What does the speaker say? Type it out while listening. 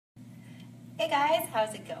Hey guys,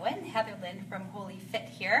 how's it going? Heather Lynn from Wholey Fit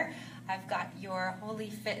here. I've got your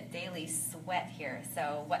Wholey Fit Daily Sweat here.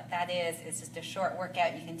 So what that is just a short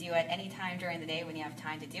workout. You can do it anytime during the day when you have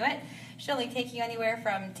time to do it. Should only take you anywhere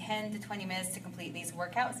from 10 to 20 minutes to complete these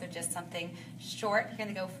workouts. So just something short. You're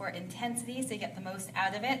going to go for intensity so you get the most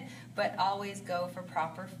out of it, but always go for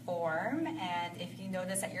proper form. And if you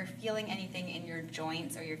notice that you're feeling anything in your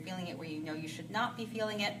joints or you're feeling it where you know you should not be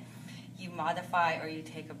feeling it, you modify or you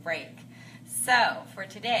take a break. So for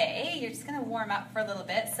today, you're just going to warm up for a little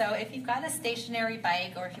bit. So if you've got a stationary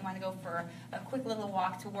bike or if you want to go for a quick little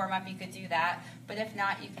walk to warm up, you could do that. But if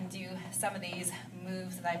not, you can do some of these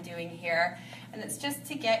moves that I'm doing here. And it's just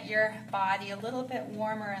to get your body a little bit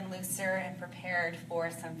warmer and looser and prepared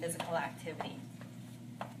for some physical activity.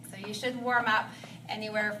 So you should warm up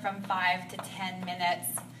anywhere from 5 to 10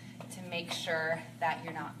 minutes to make sure that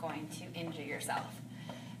you're not going to injure yourself.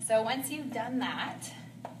 So once you've done that,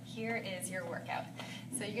 here is your workout.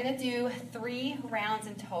 So you're going to do 3 rounds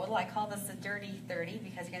in total. I call this a dirty 30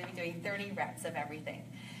 because you're going to be doing 30 reps of everything.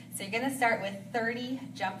 So you're going to start with 30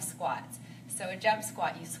 jump squats. So a jump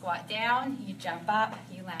squat, you squat down, you jump up,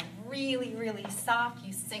 you land really, really soft,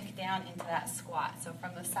 you sink down into that squat. So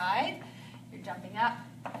from the side, you're jumping up,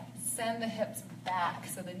 send the hips back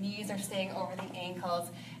so the knees are staying over the ankles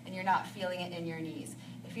and you're not feeling it in your knees.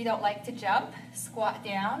 If you don't like to jump, squat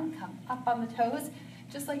down, come up on the toes,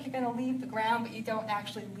 just like you're going to leave the ground, but you don't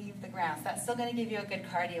actually leave the ground. So that's still going to give you a good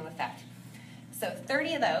cardio effect. So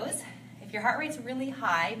 30 of those. If your heart rate's really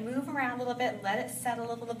high, move around a little bit, let it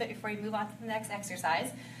settle a little bit before you move on to the next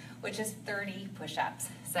exercise, which is 30 push-ups.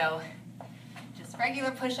 So just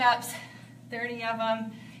regular push-ups, 30 of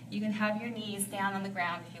them. You can have your knees down on the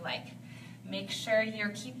ground if you like. Make sure you're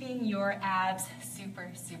keeping your abs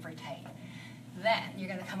super, super tight. Then you're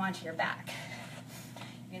going to come onto your back.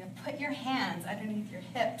 You're going to put your hands underneath your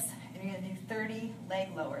hips, and you're going to do 30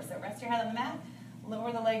 leg lowers. So rest your head on the mat,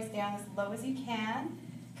 lower the legs down as low as you can,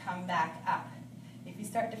 come back up. If you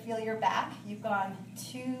start to feel your back, you've gone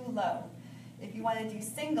too low. If you want to do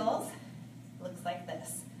singles, it looks like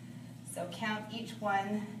this. So count each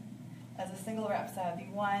one as a single rep. So that would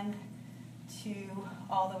be 1, 2,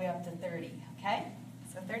 all the way up to 30, okay?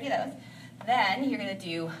 So 30 of those. Then you're going to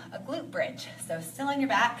do a glute bridge. So still on your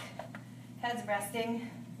back, heads resting,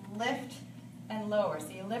 lift and lower. So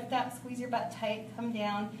you lift up, squeeze your butt tight, come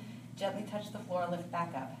down, gently touch the floor, lift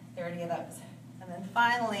back up. 30 of those. And then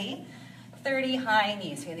finally, 30 high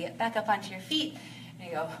knees. So you're going to get back up onto your feet, and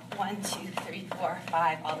you go 1, 2, 3, 4,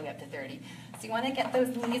 5, all the way up to 30. So you want to get those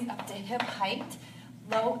knees up to hip height,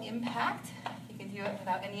 low impact. You can do it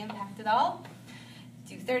without any impact at all.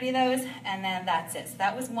 Do 30 of those, and then that's it. So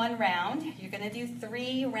that was 1 round. You're going to do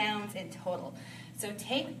 3 rounds in total. So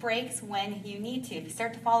take breaks when you need to. If you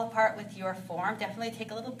start to fall apart with your form, definitely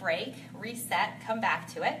take a little break, reset, come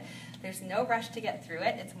back to it. There's no rush to get through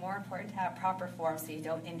it. It's more important to have proper form so you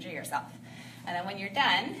don't injure yourself. And then when you're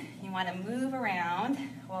done, you want to move around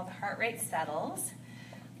while the heart rate settles.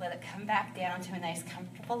 Let it come back down to a nice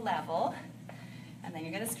comfortable level. And then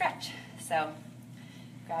you're going to stretch. So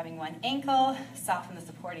grabbing one ankle, soften the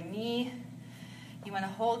supporting knee. You want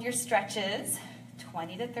to hold your stretches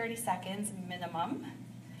 20 to 30 seconds minimum,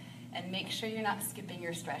 and make sure you're not skipping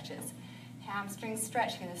your stretches. Hamstring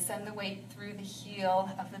stretch, you're going to send the weight through the heel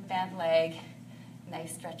of the bent leg.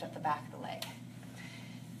 Nice stretch up the back of the leg.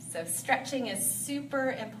 So stretching is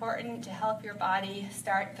super important to help your body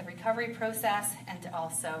start the recovery process and to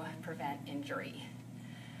also prevent injury.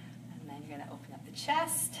 And then you're going to open up the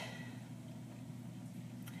chest.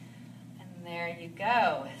 And there you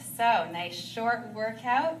go. So nice short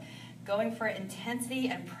workout. Going for intensity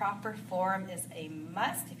and proper form is a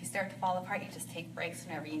must. If you start to fall apart, you just take breaks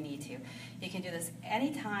whenever you need to. You can do this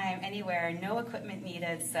anytime, anywhere, no equipment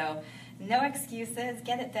needed, so no excuses.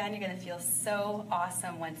 Get it done. You're going to feel so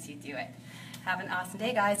awesome once you do it. Have an awesome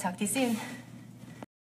day, guys. Talk to you soon.